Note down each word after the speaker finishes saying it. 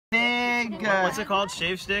big. What's it called?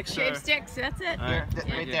 Shave sticks? Shave sticks, that's it.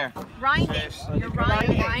 Right there. Rinding. You're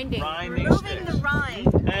rinding. Removing the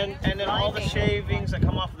rind. And then all the shavings that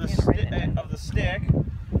come off of the stick.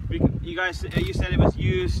 You guys, you said it was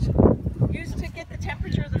used to get the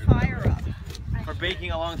temperature of the fire up. For baking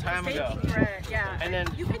a long time ago. Baking bread, yeah. And then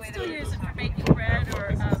you can still use it for baking bread,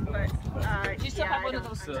 or but you still have one of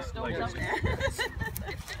those stoves up there.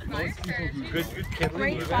 Good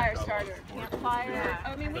kindling. Great fire starter. Campfire.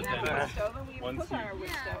 I mean, we have a wood stove, and we cook on our wood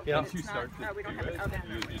stove. Yeah. We don't have an oven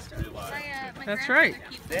on our wood stove. That's right.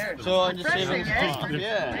 So I'm just saving off.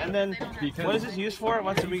 Yeah. And then what is this used for?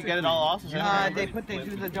 Once we get it all off? They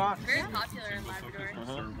do the docks. Very popular in Labrador.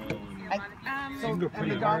 So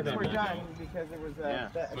the docks were done because it was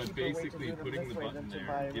But basically putting the button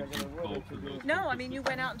there gives you both of those. No, I mean you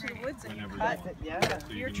went out into the woods and you cut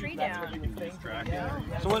your tree down.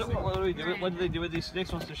 So what do we do? What do they do with these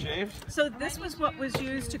sticks once they're shaved? So this was what was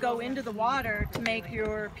used to go into the water to make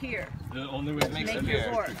your pier. The only way to Make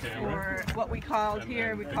your wharf, or what we called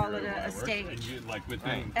here, we call it a stage. Like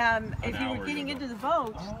within If you were getting into the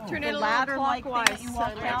boat, Turn the it a little ladder-like thing that clockwise, you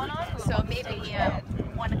walk down on. So maybe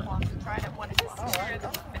 1 o'clock. Try it at 1 o'clock.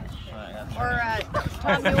 Or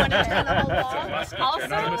Tom, you want to turn the whole log? Also,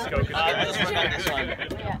 This one.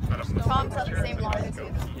 yeah. Tom's on the same log as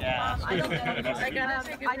you. Yeah. I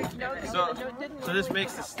didn't know So this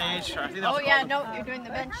makes the stage. I think that's Oh yeah, called no, you're doing the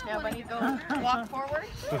bench now. When you go walk forward.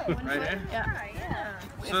 right here. Yeah.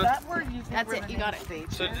 So That's it. You got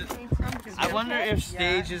it. So I wonder if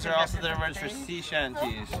stages are also the words for sea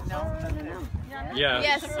shanties. Yeah.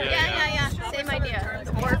 Yes. Yeah. Same idea.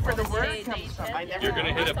 The word for the stage. You're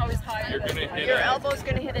gonna hit Your elbow's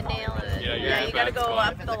gonna hit a nail. Yeah, you gotta go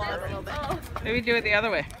up the log a little bit. Maybe do it the other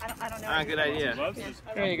way. I don't know. Ah, good idea.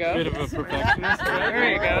 There you go. Bit of a perfectionist.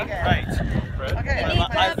 There you go. Right.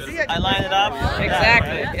 I line it up.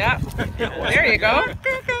 Exactly. Yeah. There you go.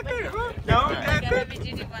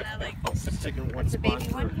 The baby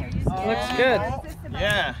one here. Looks good.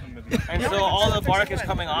 Yeah. And so all the bark is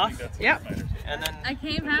coming off. Yep. And then I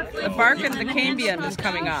came halfway. The bark and the cambium is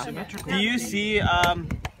coming off. do you see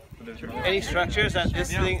any structures that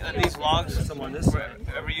these logs were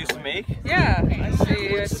ever used to make? Yeah.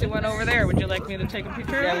 I see one over there. Would you like me to take a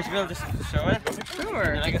picture? Yeah, we should be able to just show it. Sure.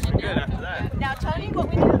 And I guess we're good after that. Now, Tony, what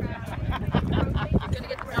we do?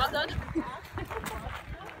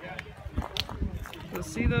 So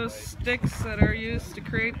see those sticks that are used to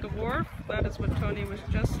create the wharf? That is what Tony was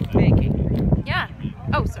just making. Yeah.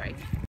 Oh, sorry.